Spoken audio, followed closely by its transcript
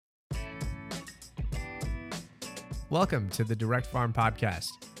Welcome to the Direct Farm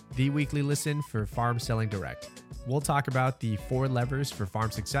Podcast, the weekly listen for farm selling direct. We'll talk about the 4 levers for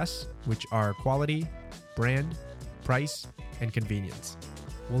farm success, which are quality, brand, price, and convenience.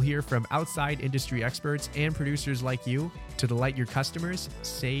 We'll hear from outside industry experts and producers like you to delight your customers,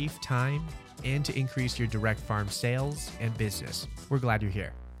 save time, and to increase your direct farm sales and business. We're glad you're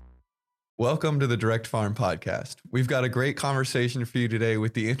here. Welcome to the Direct Farm Podcast. We've got a great conversation for you today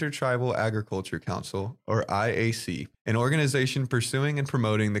with the Intertribal Agriculture Council, or IAC, an organization pursuing and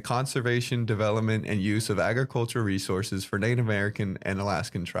promoting the conservation, development, and use of agricultural resources for Native American and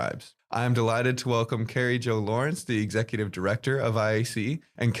Alaskan tribes. I am delighted to welcome Kari Jo Lawrence, the Executive Director of IAC,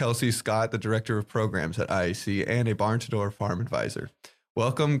 and Kelsey Scott, the Director of Programs at IAC and a barn-to-door farm advisor.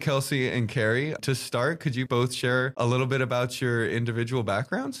 Welcome, Kelsey and Kari. To start, could you both share a little bit about your individual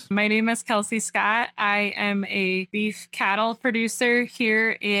backgrounds? My name is Kelsey Scott. I am a beef cattle producer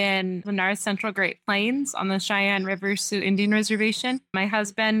here in the North Central Great Plains on the Cheyenne River Sioux Indian Reservation. My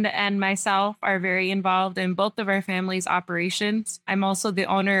husband and myself are very involved in both of our family's operations. I'm also the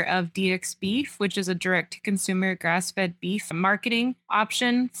owner of DX Beef, which is a direct-to-consumer grass-fed beef marketing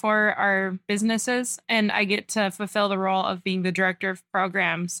option for our businesses. And I get to fulfill the role of being the director of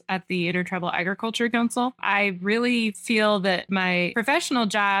programs at the Intertribal Agriculture Council. I really feel that my professional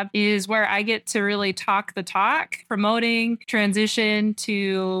job is where I get to really talk the talk, promoting transition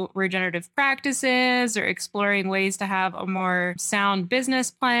to regenerative practices or exploring ways to have a more sound business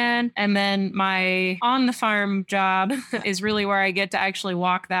plan. And then my on-the-farm job is really where I get to actually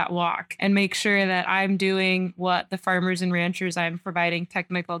walk that walk and make sure that I'm doing what the farmers and ranchers I'm providing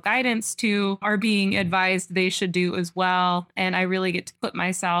technical guidance to are being advised they should do as well. And I really get to put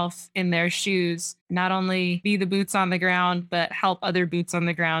myself in their shoes, not only be the boots on the ground, but help other boots on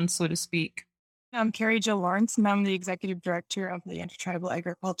the ground, so to speak. I'm Kari Jo Lawrence, and I'm the Executive Director of the Intertribal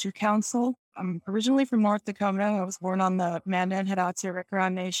Agriculture Council. I'm originally from North Dakota. I was born on the Mandan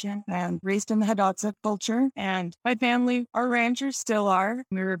Hidatsa-Rickaron Nation and raised in the Hidatsa culture. And my family, our ranchers still are.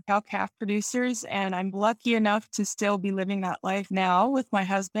 We were cow-calf producers, and I'm lucky enough to still be living that life now with my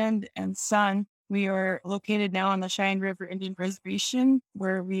husband and son. We are located now on the Cheyenne River Indian Reservation,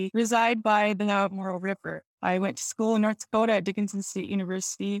 where we reside by the Morrow River. I went to school in North Dakota at Dickinson State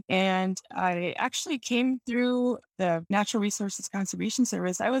University, and I actually came through the Natural Resources Conservation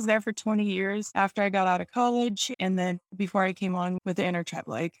Service. I was there for 20 years after I got out of college, and then before I came on with the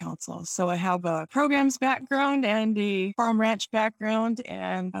Intertribal Ag Council. So I have a programs background and a farm ranch background,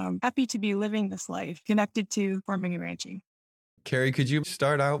 and I'm happy to be living this life connected to farming and ranching. Kari, could you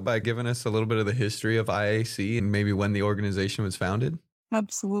start out by giving us a little bit of the history of IAC and maybe when the organization was founded?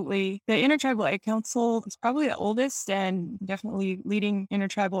 Absolutely. The Intertribal Ag Council is probably the oldest and definitely leading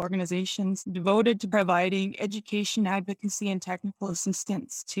intertribal organizations devoted to providing education, advocacy, and technical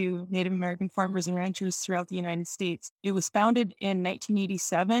assistance to Native American farmers and ranchers throughout the United States. It was founded in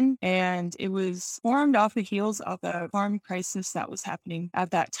 1987, and it was formed off the heels of the farm crisis that was happening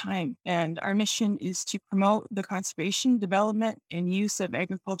at that time. And our mission is to promote the conservation, development, and use of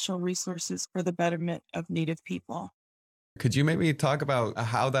agricultural resources for the betterment of Native people. Could you maybe talk about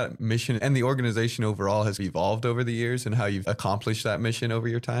how that mission and the organization overall has evolved over the years and how you've accomplished that mission over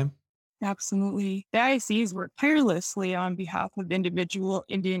your time? Absolutely. The IACs work tirelessly on behalf of individual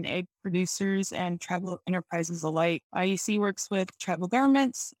Indian egg producers and tribal enterprises alike. IAC works with tribal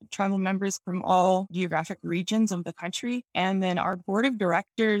governments, tribal members from all geographic regions of the country, and then our board of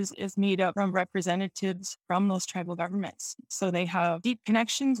directors is made up from representatives from those tribal governments. So they have deep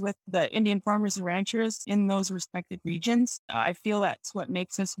connections with the Indian farmers and ranchers in those respective regions. I feel that's what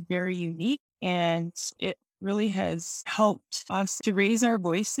makes us very unique, and it really has helped us to raise our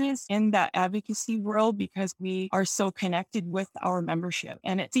voices in that advocacy world because we are so connected with our membership.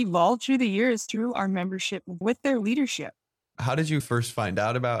 And it's evolved through the years through our membership with their leadership. How did you first find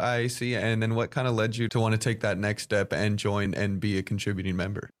out about IAC, and then what kind of led you to want to take that next step and join and be a contributing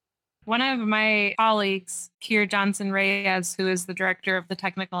member? One of my colleagues, Kier Johnson Reyes, who is the director of the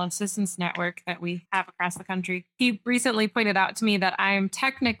Technical Assistance Network that we have across the country, he recently pointed out to me that I'm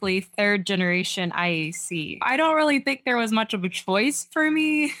technically third generation IAC. I don't really think there was much of a choice for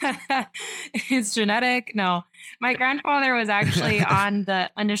me. It's genetic. No, my grandfather was actually on the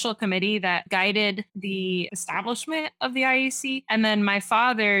initial committee that guided the establishment of the IAC. And then my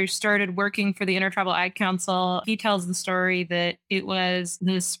father started working for the Intertribal Ag Council. He tells the story that it was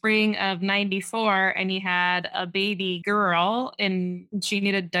the spring of 94 and he had a baby girl and she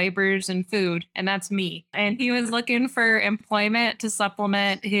needed diapers and food. And that's me. And he was looking for employment to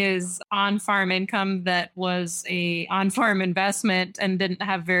supplement his on-farm income that was a on-farm investment and didn't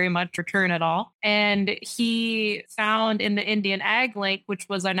have very much return at all. And he he found in the Indian Ag Link, which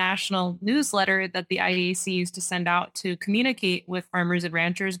was a national newsletter that the IAC used to send out to communicate with farmers and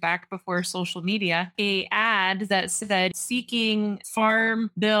ranchers back before social media, a ad that said seeking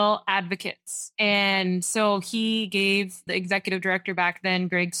farm bill advocates. And so he gave the executive director back then,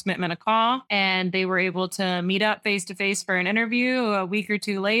 Greg Smitman, a call, and they were able to meet up face to face for an interview a week or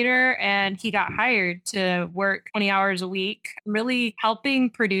two later. And he got hired to work 20 hours a week, really helping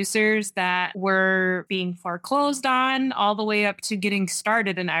producers that were being foreclosed on all the way up to getting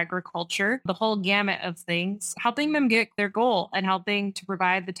started in agriculture, the whole gamut of things, helping them get their goal and helping to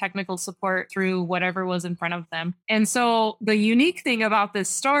provide the technical support through whatever was in front of them. And so the unique thing about this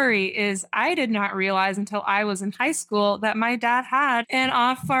story is I did not realize until I was in high school that my dad had an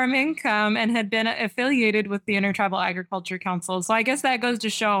off-farm income and had been affiliated with the Intertribal Agriculture Council. So I guess that goes to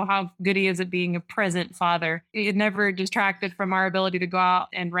show how good he is at being a present father. It never distracted from our ability to go out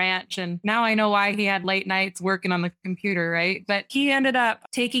and ranch. And now I know why he had late nights working on the computer, right? But he ended up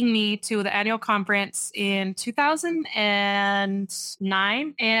taking me to the annual conference in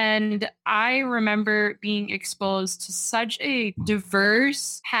 2009. And I remember being exposed to such a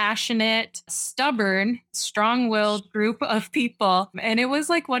diverse, passionate, stubborn, strong-willed group of people. And it was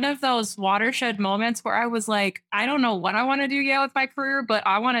like one of those watershed moments where I was like, I don't know what I want to do yet with my career, but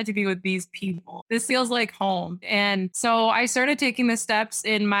I wanted to be with these people. This feels like home. And so I started taking the steps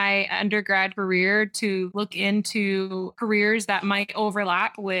in my undergrad career to look into careers that might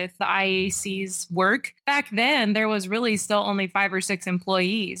overlap with the IAC's work. Back then, there was really still only 5 or 6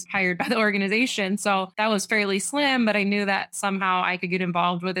 employees hired by the organization. So that was fairly slim, but I knew that somehow I could get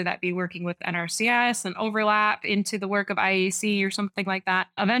involved, whether that be working with NRCS and overlap into the work of IAC or something like that.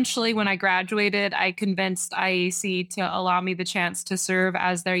 Eventually, when I graduated, I convinced IAC to allow me the chance to serve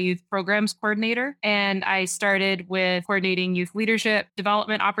as their youth programs coordinator. And I started with coordinating youth leadership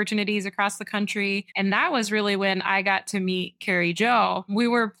development opportunities across the country. And that was really when I got to meet Kari Jo. We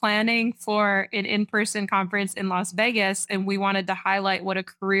were planning for an in-person conference in Las Vegas, and we wanted to highlight what a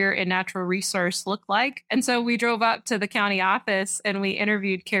career in natural resource looked like. And so we drove up to the county office and we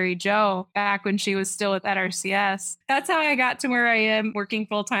interviewed Kari Jo back when she was still with NRCS. That's how I got to where I am, working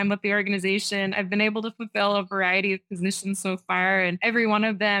full-time with the organization. I've been able to fulfill a variety of positions so far, and every one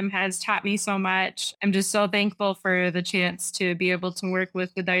of them has taught me so much. I'm just so thankful for the chance to be able to work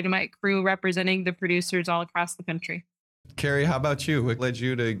with the Dynamite crew representing the producers all across the country. Kari, how about you? What led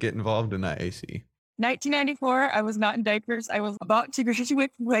you to get involved in IAC? 1994, I was not in diapers. I was about to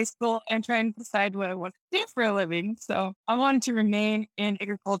graduate from high school and trying to decide what I wanted to do for a living. So I wanted to remain in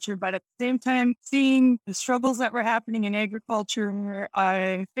agriculture, but at the same time, seeing the struggles that were happening in agriculture,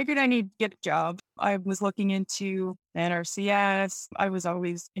 I figured I need to get a job. I was looking into NRCS. I was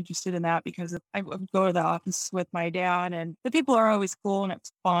always interested in that because I would go to the office with my dad and the people are always cool and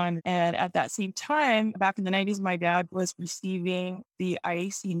it's fun. And at that same time, back in the 90s, my dad was receiving the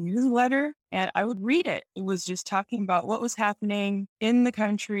IAC newsletter and I would read it. It was just talking about what was happening in the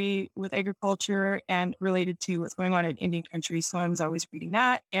country with agriculture and related to what's going on in Indian country. So I was always reading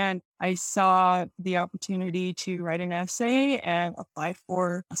that. And I saw the opportunity to write an essay and apply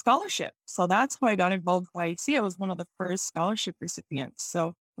for a scholarship. So that's how I got involved with IAC. I was one of the first scholarship recipients.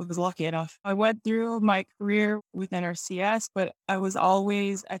 So I was lucky enough. I went through my career with NRCS, but I was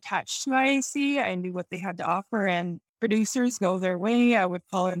always attached to IAC. I knew what they had to offer and producers go their way. I would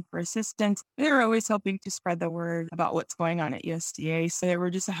call in for assistance. They were always helping to spread the word about what's going on at USDA. So they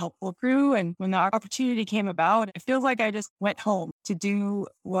were just a helpful crew. And when the opportunity came about, it feels like I just went home to do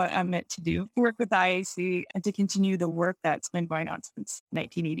what I'm meant to do, work with IAC and to continue the work that's been going on since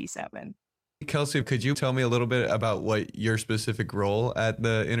 1987. Kelsey, could you tell me a little bit about what your specific role at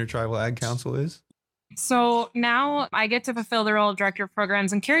the Intertribal Ag Council is? So now I get to fulfill the role of director of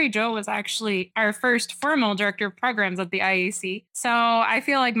programs, and Kari Jo was actually our first formal director of programs at the IAC. So I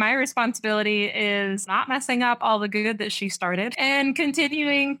feel like my responsibility is not messing up all the good that she started and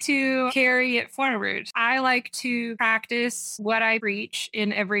continuing to carry it forward. I like to practice what I preach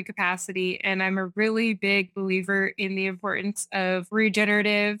in every capacity, and I'm a really big believer in the importance of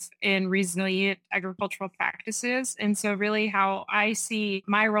regenerative and resilient agricultural practices. And so really how I see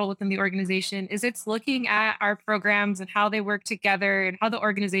my role within the organization is it's looking at our programs and how they work together and how the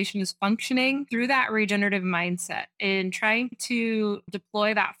organization is functioning through that regenerative mindset and trying to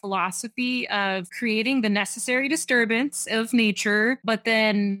deploy that philosophy of creating the necessary disturbance of nature, but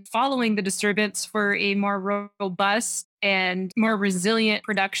then following the disturbance for a more robust and more resilient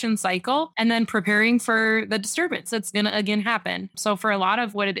production cycle, and then preparing for the disturbance that's going to again happen. So for a lot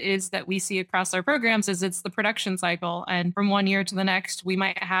of what it is that we see across our programs is it's the production cycle. And from one year to the next, we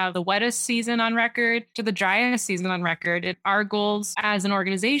might have the wettest season on record to the driest season on record. And our goals as an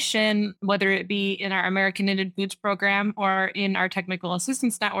organization, whether it be in our American Knitted Boots program or in our technical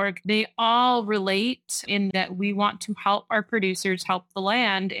assistance network, they all relate in that we want to help our producers help the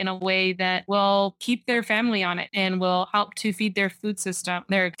land in a way that will keep their family on it and will help to feed their food system,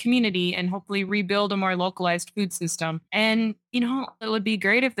 their community, and hopefully rebuild a more localized food system. And it would be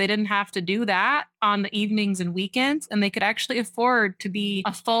great if they didn't have to do that on the evenings and weekends, and they could actually afford to be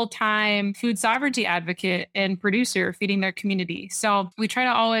a full-time food sovereignty advocate and producer feeding their community. So we try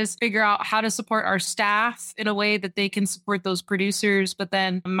to always figure out how to support our staff in a way that they can support those producers. But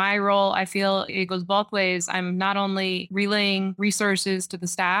then my role, I feel it goes both ways. I'm not only relaying resources to the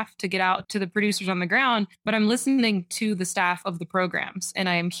staff to get out to the producers on the ground, but I'm listening to the staff of the programs and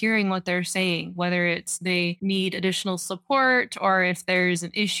I am hearing what they're saying, whether it's they need additional support or if there's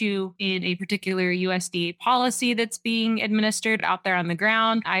an issue in a particular USDA policy that's being administered out there on the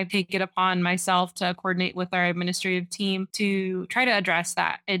ground. I take it upon myself to coordinate with our administrative team to try to address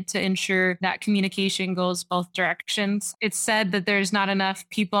that and to ensure that communication goes both directions. It's said that there's not enough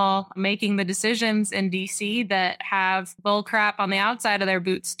people making the decisions in DC that have bull crap on the outside of their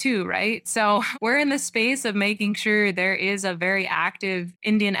boots too, right? So we're in the space of making sure there is a very active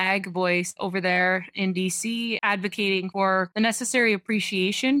Indian ag voice over there in DC advocating for the necessary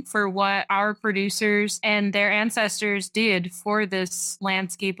appreciation for what our producers and their ancestors did for this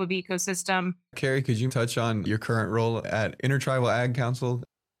landscape of ecosystem. Kari, could you touch on your current role at Intertribal Ag Council?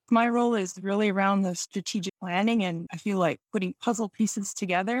 My role is really around the strategic planning, and I feel like putting puzzle pieces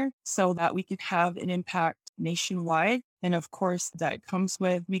together so that we could have an impact nationwide. And of course, that comes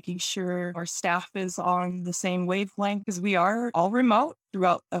with making sure our staff is on the same wavelength because we are all remote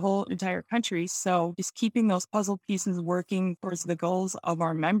throughout the whole entire country. So just keeping those puzzle pieces working towards the goals of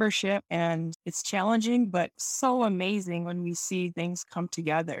our membership. And it's challenging, but so amazing when we see things come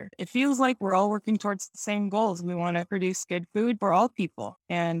together. It feels like we're all working towards the same goals. We want to produce good food for all people.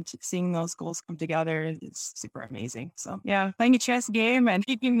 And seeing those goals come together is super amazing. So yeah, playing a chess game and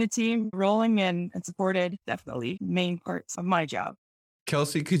keeping the team rolling and supported, definitely main parts of my job.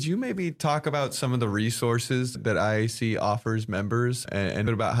 Kelsey, could you maybe talk about some of the resources that IAC offers members and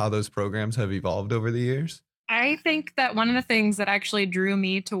about how those programs have evolved over the years? I think that one of the things that actually drew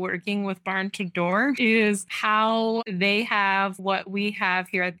me to working with Barn to Door is how they have what we have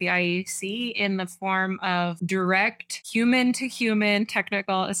here at the IAC in the form of direct human-to-human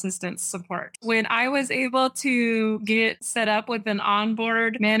technical assistance support. When I was able to get set up with an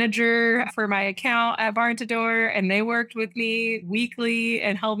onboard manager for my account at Barn to Door, and they worked with me weekly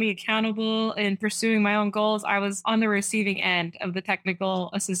and held me accountable in pursuing my own goals, I was on the receiving end of the technical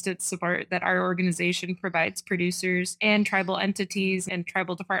assistance support that our organization provides producers and tribal entities and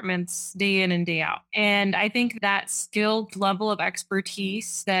tribal departments day in and day out. And I think that skilled level of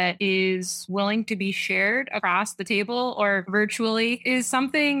expertise that is willing to be shared across the table or virtually is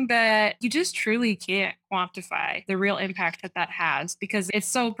something that you just truly can't quantify the real impact that has because it's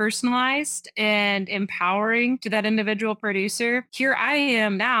so personalized and empowering to that individual producer. Here I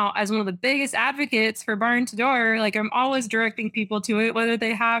am now as one of the biggest advocates for Barn to Door. Like I'm always directing people to it, whether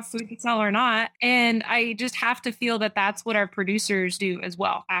they have food to sell or not. And I just have to feel that that's what our producers do as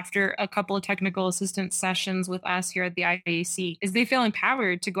well. After a couple of technical assistance sessions with us here at the IAC, is they feel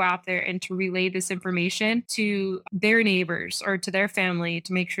empowered to go out there and to relay this information to their neighbors or to their family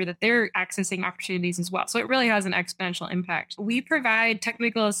to make sure that they're accessing opportunities as well. So it really has an exponential impact. We provide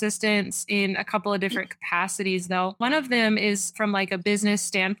technical assistance in a couple of different capacities, though. One of them is from like a business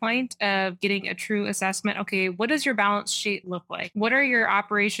standpoint of getting a true assessment. Okay, what does your balance sheet look like? What are your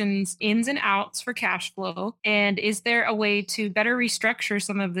operations ins and outs for cash flow? And is there a way to better restructure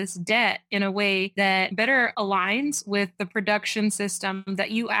some of this debt in a way that better aligns with the production system that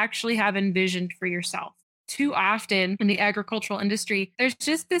you actually have envisioned for yourself? Too often in the agricultural industry, there's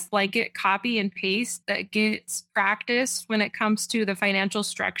just this blanket copy and paste that gets practiced when it comes to the financial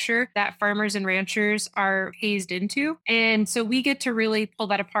structure that farmers and ranchers are hazed into. And so we get to really pull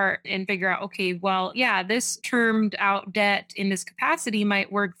that apart and figure out, okay, well, yeah, this termed out debt in this capacity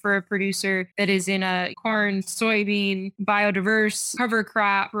might work for a producer that is in a corn, soybean, biodiverse cover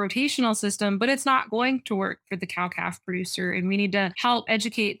crop rotational system, but it's not going to work for the cow-calf producer. And we need to help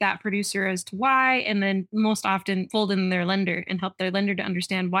educate that producer as to why, and then most often fold in their lender and help their lender to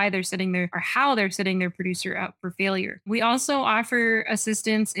understand why they're setting their or how they're setting their producer up for failure. We also offer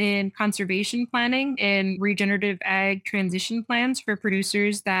assistance in conservation planning and regenerative ag transition plans for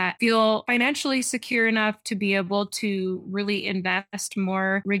producers that feel financially secure enough to be able to really invest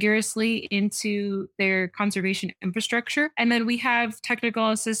more rigorously into their conservation infrastructure. And then we have technical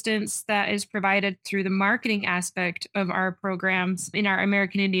assistance that is provided through the marketing aspect of our programs in our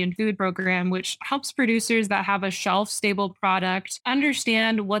American Indian Food Program, which helps producers that have a shelf-stable product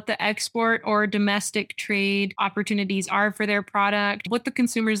understand what the export or domestic trade opportunities are for their product, what the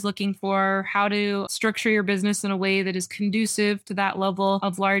consumer is looking for, how to structure your business in a way that is conducive to that level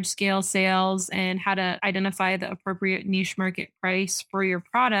of large-scale sales, and how to identify the appropriate niche market price for your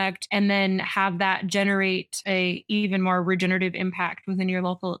product, and then have that generate a even more regenerative impact within your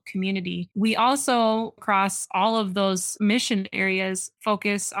local community. We also, across all of those mission areas,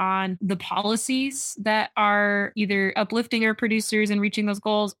 focus on the policies that are either uplifting our producers and reaching those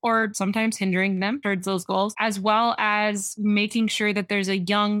goals or sometimes hindering them towards those goals, as well as making sure that there's a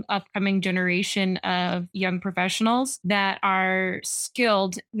young upcoming generation of young professionals that are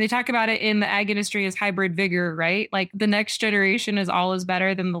skilled. They talk about it in the ag industry as hybrid vigor, right? Like the next generation is always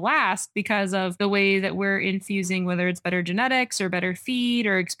better than the last because of the way that we're infusing, whether it's better genetics or better feed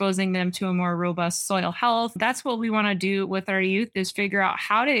or exposing them to a more robust soil health. That's what we want to do with our youth, is figure out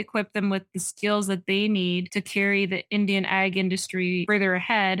how to equip them with the skills that they need to carry the Indian ag industry further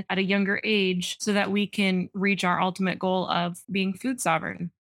ahead at a younger age so that we can reach our ultimate goal of being food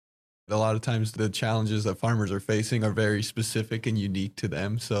sovereign. A lot of times the challenges that farmers are facing are very specific and unique to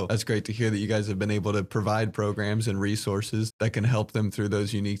them. So that's great to hear that you guys have been able to provide programs and resources that can help them through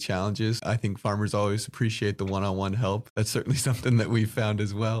those unique challenges. I think farmers always appreciate the one-on-one help. That's certainly something that we've found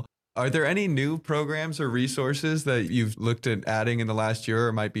as well. Are there any new programs or resources that you've looked at adding in the last year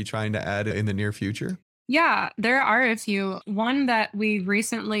or might be trying to add in the near future? Yeah, there are a few. One that we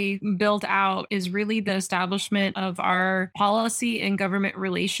recently built out is really the establishment of our policy and government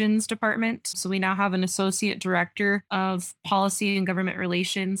relations department. So we now have an associate director of policy and government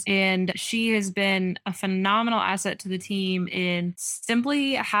relations, and she has been a phenomenal asset to the team in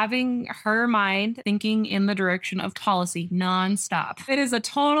simply having her mind thinking in the direction of policy nonstop. It is a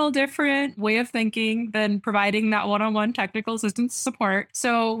total different way of thinking than providing that one-on-one technical assistance support.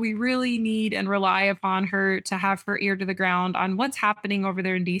 So we really need and rely upon her to have her ear to the ground on what's happening over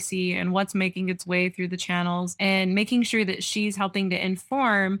there in DC and what's making its way through the channels, and making sure that she's helping to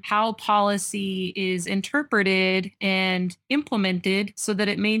inform how policy is interpreted and implemented so that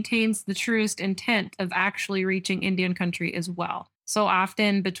it maintains the truest intent of actually reaching Indian country as well. So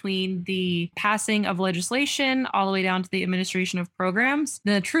often between the passing of legislation all the way down to the administration of programs,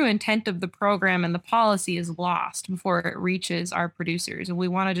 the true intent of the program and the policy is lost before it reaches our producers. And we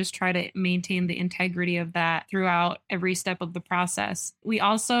want to just try to maintain the integrity of that throughout every step of the process. We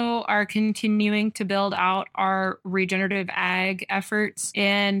also are continuing to build out our regenerative ag efforts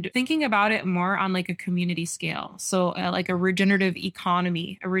and thinking about it more on like a community scale. So like a regenerative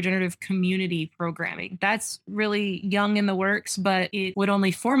economy, a regenerative community programming. That's really young in the works, but it would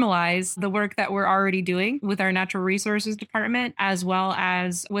only formalize the work that we're already doing with our natural resources department, as well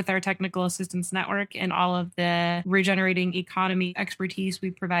as with our technical assistance network and all of the regenerating economy expertise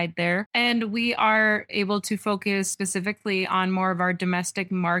we provide there. And we are able to focus specifically on more of our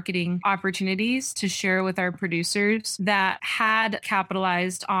domestic marketing opportunities to share with our producers that had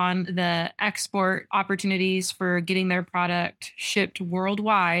capitalized on the export opportunities for getting their product shipped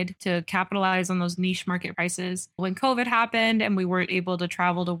worldwide to capitalize on those niche market prices. When COVID happened and we weren't able to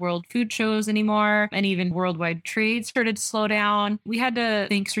travel to world food shows anymore, and even worldwide trade started to slow down, we had to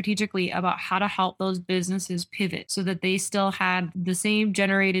think strategically about how to help those businesses pivot so that they still had the same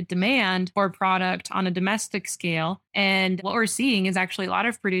generated demand for product on a domestic scale. And what we're seeing is actually a lot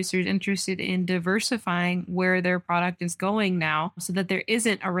of producers interested in diversifying where their product is going now so that there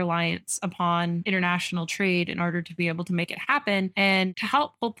isn't a reliance upon international trade in order to be able to make it happen, and to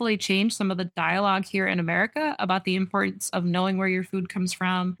help hopefully change some of the dialogue here in America about the importance of knowing where your food comes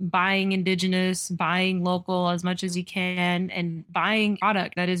from, buying indigenous, buying local as much as you can, and buying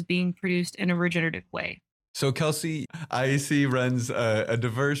product that is being produced in a regenerative way. So Kelsey, IAC runs a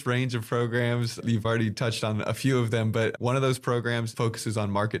diverse range of programs. You've already touched on a few of them, but one of those programs focuses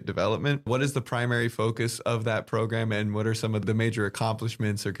on market development. What is the primary focus of that program, and what are some of the major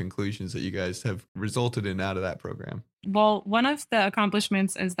accomplishments or conclusions that you guys have resulted in out of that program? Well, one of the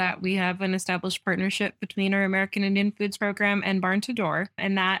accomplishments is that we have an established partnership between our American Indian Foods program and Barn to Door,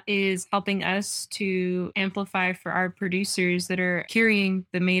 and that is helping us to amplify for our producers that are carrying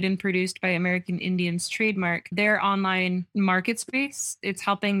the Made and Produced by American Indians trademark their online market space. It's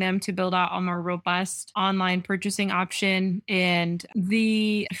helping them to build out a more robust online purchasing option, and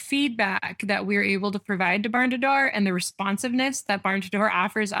the feedback that we're able to provide to Barn to Door and the responsiveness that Barn to Door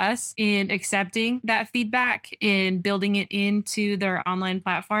offers us in accepting that feedback and building it into their online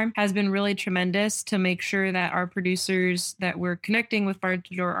platform has been really tremendous to make sure that our producers that we're connecting with Barn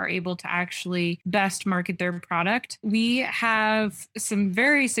to Door are able to actually best market their product. We have some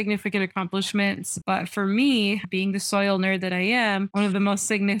very significant accomplishments, but for me, being the soil nerd that I am, one of the most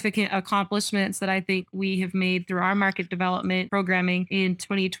significant accomplishments that I think we have made through our market development programming in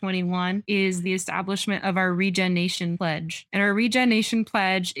 2021 is the establishment of our Regen Nation Pledge. And our Regen Nation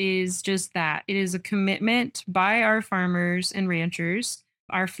Pledge is just that. It is a commitment by our farmers and ranchers,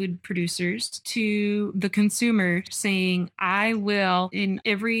 our food producers, to the consumer saying, I will, in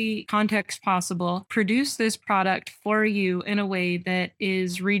every context possible, produce this product for you in a way that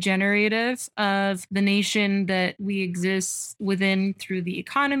is regenerative of the nation that we exist within through the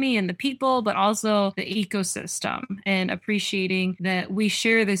economy and the people, but also the ecosystem, and appreciating that we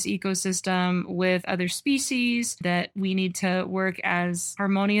share this ecosystem with other species, that we need to work as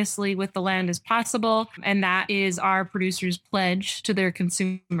harmoniously with the land as possible. And that is our producers' pledge to their consumers.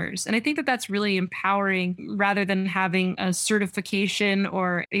 And I think that that's really empowering rather than having a certification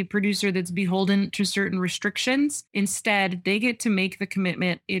or a producer that's beholden to certain restrictions. Instead, they get to make the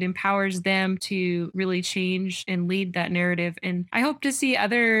commitment. It empowers them to really change and lead that narrative. And I hope to see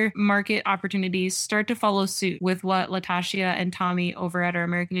other market opportunities start to follow suit with what Latasha and Tommy over at our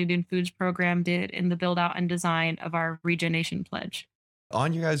American Indian Foods program did in the build out and design of our Regen Nation Pledge.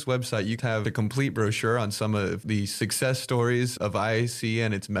 On your guys' website, you have a complete brochure on some of the success stories of IAC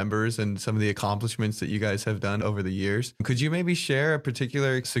and its members and some of the accomplishments that you guys have done over the years. Could you maybe share a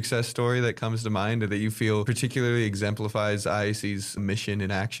particular success story that comes to mind or that you feel particularly exemplifies IAC's mission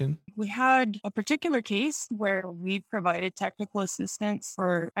in action? We had a particular case where we provided technical assistance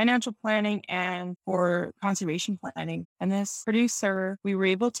for financial planning and for conservation planning. And this producer, we were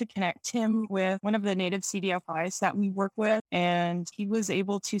able to connect him with one of the native CDFIs that we work with, and he was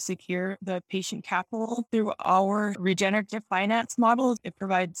able to secure the patient capital through our regenerative finance model. It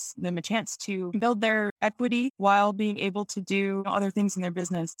provides them a chance to build their equity while being able to do other things in their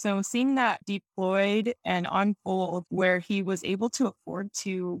business. So seeing that deployed and unfold where he was able to afford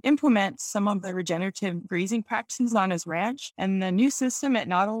to implement some of the regenerative grazing practices on his ranch. And the new system, it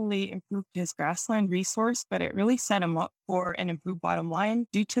not only improved his grassland resource, but it really set him up for an improved bottom line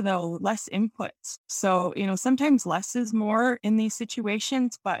due to the less inputs. So, sometimes less is more in these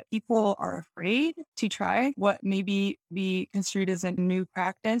situations, but people are afraid to try what maybe be construed as a new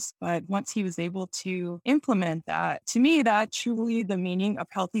practice. But once he was able to implement that, to me, that's truly the meaning of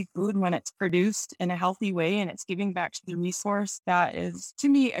healthy food when it's produced in a healthy way and it's giving back to the resource. That is, to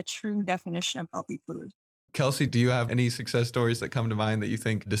me, a true definition of healthy food. Kelsey, do you have any success stories that come to mind that you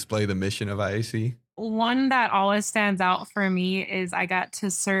think display the mission of IAC? One that always stands out for me is I got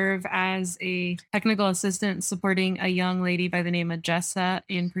to serve as a technical assistant supporting a young lady by the name of Jessa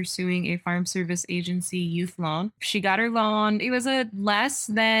in pursuing a farm service agency youth loan. She got her loan. It was a less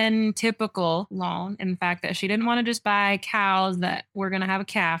than typical loan. In fact, that she didn't want to just buy cows that were going to have a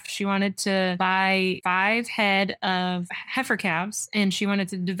calf. She wanted to buy 5 head of heifer calves and she wanted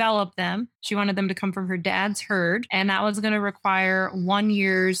to develop them. She wanted them to come from her dad's herd. And that was going to require 1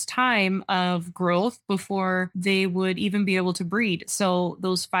 year's time of growth before they would even be able to breed. So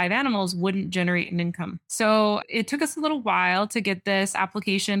those 5 animals wouldn't generate an income. So it took us a little while to get this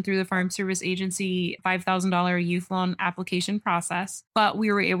application through the Farm Service Agency $5,000 youth loan application process, but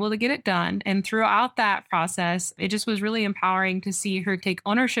we were able to get it done. And throughout that process, it just was really empowering to see her take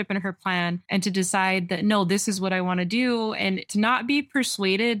ownership in her plan and to decide that, no, this is what I want to do, and to not be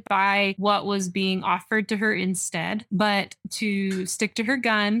persuaded by what was being offered to her instead, but to stick to her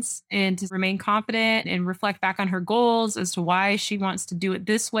guns and to remain confident and reflect back on her goals as to why she wants to do it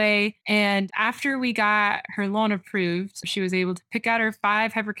this way. And after we got her loan approved, she was able to pick out her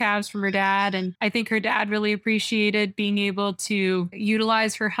 5 heifer calves from her dad. And I think her dad really appreciated being able to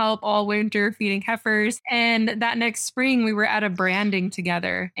utilize her help all winter feeding heifers. And that next spring, we were at a branding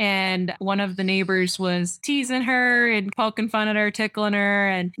together. And one of the neighbors was teasing her and poking fun at her, tickling her.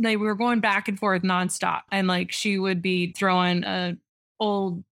 And we were going back and forth nonstop. And she would be throwing a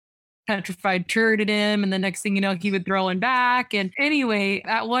old petrified turd at him. And the next thing you know, he would throw one back. And anyway,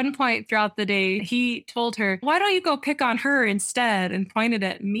 at one point throughout the day, he told her, "Why don't you go pick on her instead?" and pointed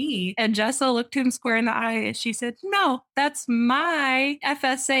at me. And Jessa looked him square in the eye and she said, "No, that's my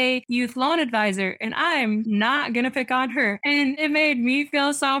FSA youth loan advisor, and I'm not going to pick on her." And it made me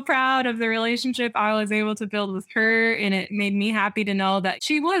feel so proud of the relationship I was able to build with her. And it made me happy to know that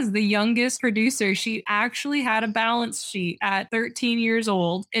she was the youngest producer. She actually had a balance sheet at 13 years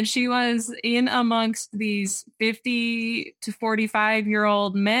old, and she was in amongst these 50 to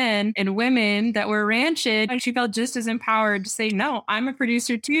 45-year-old men and women that were ranching. And she felt just as empowered to say, "No, I'm a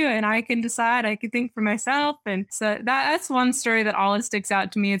producer too, and I can decide, I can think for myself." And so that's one story that always sticks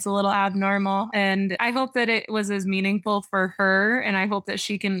out to me. It's a little abnormal, and I hope that it was as meaningful for her, and I hope that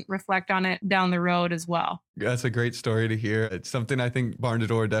she can reflect on it down the road as well. That's a great story to hear. It's something I think Barn to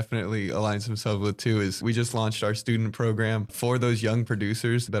Door definitely aligns themselves with too, is we just launched our student program for those young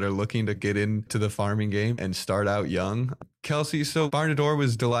producers that are looking to get into the farming game and start out young. Kelsey, so Barn to Door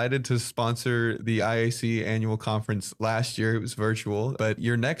was delighted to sponsor the IAC annual conference last year. It was virtual, but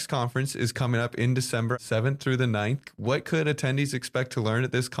your next conference is coming up in December 7th through the 9th. What could attendees expect to learn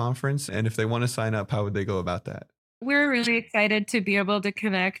at this conference? And if they want to sign up, how would they go about that? We're really excited to be able to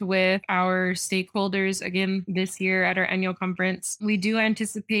connect with our stakeholders again this year at our annual conference. We do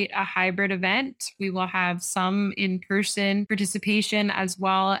anticipate a hybrid event. We will have some in-person participation as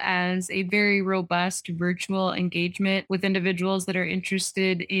well as a very robust virtual engagement with individuals that are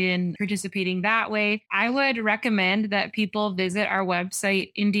interested in participating that way. I would recommend that people visit our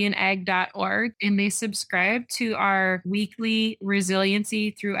website, indianag.org, and they subscribe to our weekly Resiliency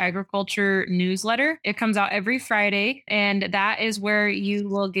Through Agriculture newsletter. It comes out every Friday. And that is where you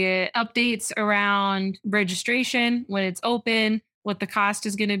will get updates around registration, when it's open, what the cost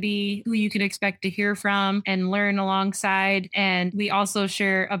is going to be, who you can expect to hear from and learn alongside. And we also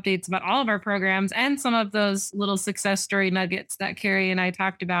share updates about all of our programs and some of those little success story nuggets that Kari and I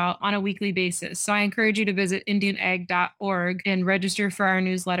talked about on a weekly basis. So I encourage you to visit indianag.org and register for our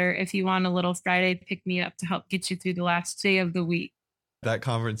newsletter if you want a little Friday pick me up to help get you through the last day of the week. That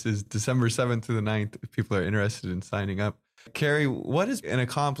conference is December 7th through the 9th if people are interested in signing up. Kari, what is an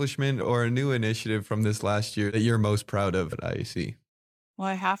accomplishment or a new initiative from this last year that you're most proud of at IAC? Well,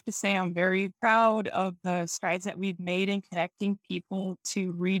 I have to say I'm very proud of the strides that we've made in connecting people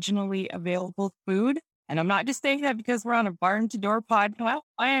to regionally available food. And I'm not just saying that because we're on a Barn to Door podcast.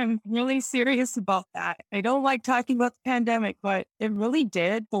 I am really serious about that. I don't like talking about the pandemic, but it really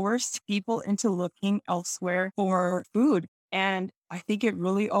did force people into looking elsewhere for food. And I think it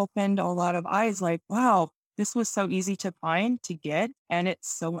really opened a lot of eyes like, wow, this was so easy to find, to get, and it's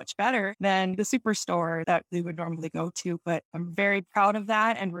so much better than the superstore that we would normally go to. But I'm very proud of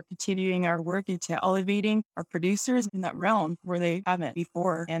that. And we're continuing our work into elevating our producers in that realm where they haven't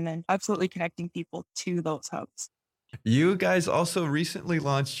before, and then absolutely connecting people to those hubs. You guys also recently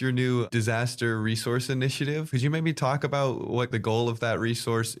launched your new disaster resource initiative. Could you maybe talk about what the goal of that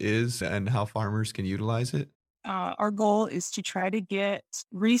resource is and how farmers can utilize it? Our goal is to try to get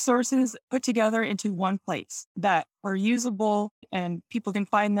resources put together into one place that are usable and people can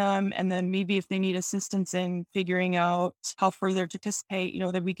find them. And then maybe if they need assistance in figuring out how further to participate,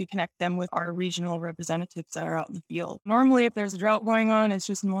 that we could connect them with our regional representatives that are out in the field. Normally, if there's a drought going on, it's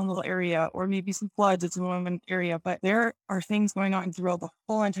just in one little area, or maybe some floods, it's in one area. But there are things going on throughout the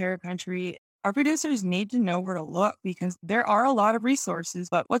whole entire country. Our producers need to know where to look because there are a lot of resources,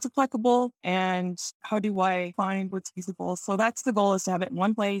 but what's applicable and how do I find what's feasible? So that's the goal, is to have it in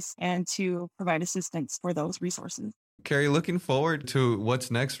one place and to provide assistance for those resources. Kari, looking forward to what's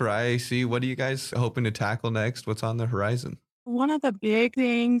next for IAC. What are you guys hoping to tackle next? What's on the horizon? One of the big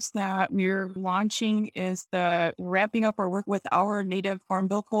things that we're launching is the ramping up our work with our Native Farm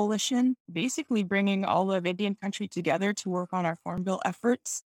Bill Coalition, basically bringing all of Indian country together to work on our Farm Bill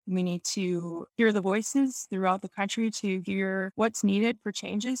efforts. We need to hear the voices throughout the country to hear what's needed for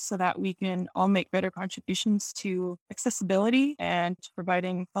changes so that we can all make better contributions to accessibility and to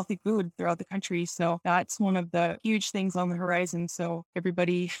providing healthy food throughout the country. So that's one of the huge things on the horizon. So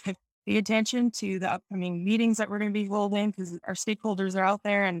everybody pay attention to the upcoming meetings that we're going to be holding because our stakeholders are out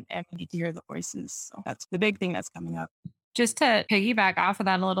there and we need to hear the voices. So that's the big thing that's coming up. Just to piggyback off of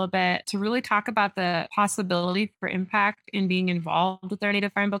that a little bit, to really talk about the possibility for impact in being involved with our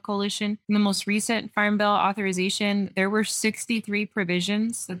Native Farm Bill Coalition. In the most recent Farm Bill authorization, there were 63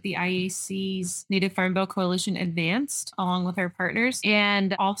 provisions that the IAC's Native Farm Bill Coalition advanced along with our partners,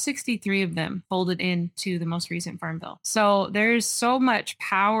 and all 63 of them folded into the most recent Farm Bill. So there's so much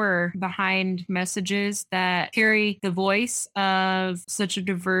power behind messages that carry the voice of such a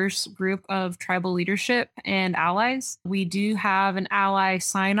diverse group of tribal leadership and allies. We we do have an ally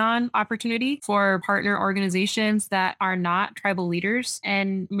sign-on opportunity for partner organizations that are not tribal leaders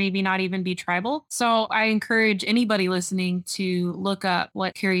and maybe not even be tribal. So I encourage anybody listening to look up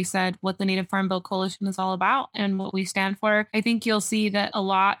what Kari said, what the Native Farm Bill Coalition is all about and what we stand for. I think you'll see that a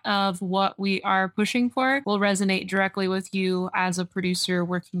lot of what we are pushing for will resonate directly with you as a producer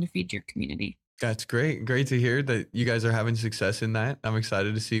working to feed your community. That's great. Great to hear that you guys are having success in that. I'm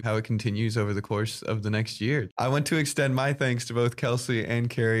excited to see how it continues over the course of the next year. I want to extend my thanks to both Kelsey and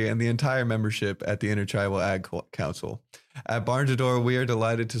Kari and the entire membership at the Intertribal Ag Council. At Barn to Door, we are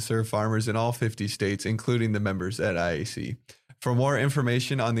delighted to serve farmers in all 50 states, including the members at IAC. For more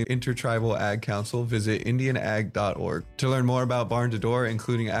information on the Intertribal Ag Council, visit indianag.org. To learn more about Barn to Door,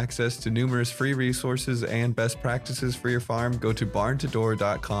 including access to numerous free resources and best practices for your farm, go to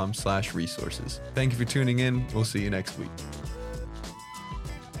barntodoor.com/resources. Thank you for tuning in. We'll see you next week.